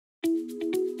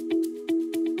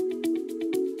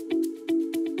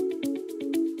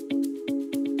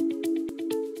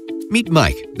Meet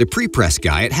Mike, the prepress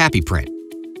guy at HP Print.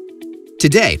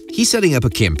 Today, he's setting up a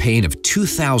campaign of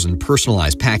 2,000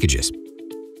 personalized packages.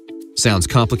 Sounds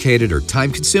complicated or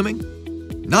time-consuming?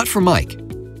 Not for Mike,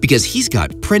 because he's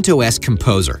got PrintOS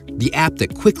Composer, the app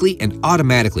that quickly and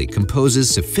automatically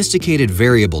composes sophisticated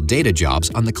variable data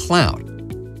jobs on the cloud.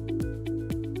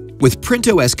 With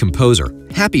PrintOS Composer,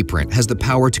 HP Print has the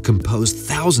power to compose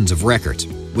thousands of records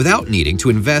without needing to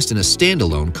invest in a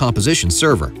standalone composition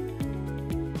server.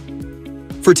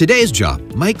 For today's job,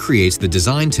 Mike creates the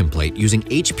design template using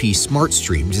HP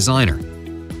SmartStream Designer.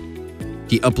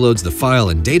 He uploads the file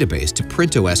and database to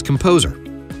PrintOS Composer,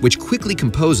 which quickly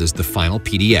composes the final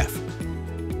PDF,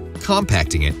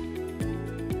 compacting it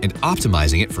and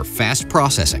optimizing it for fast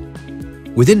processing.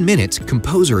 Within minutes,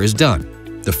 Composer is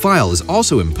done. The file is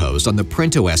also imposed on the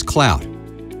PrintOS cloud.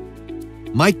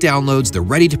 Mike downloads the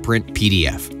ready-to-print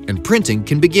PDF, and printing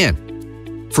can begin.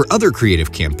 For other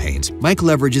creative campaigns, Mike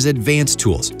leverages advanced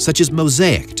tools such as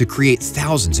Mosaic to create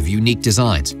thousands of unique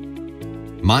designs,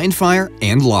 Mindfire,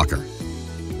 and Locker.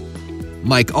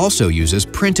 Mike also uses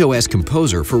PrintOS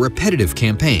Composer for repetitive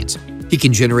campaigns. He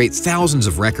can generate thousands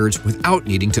of records without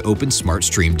needing to open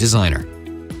SmartStream Designer.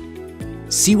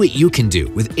 See what you can do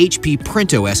with HP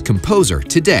PrintOS Composer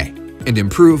today and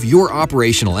improve your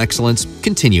operational excellence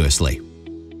continuously.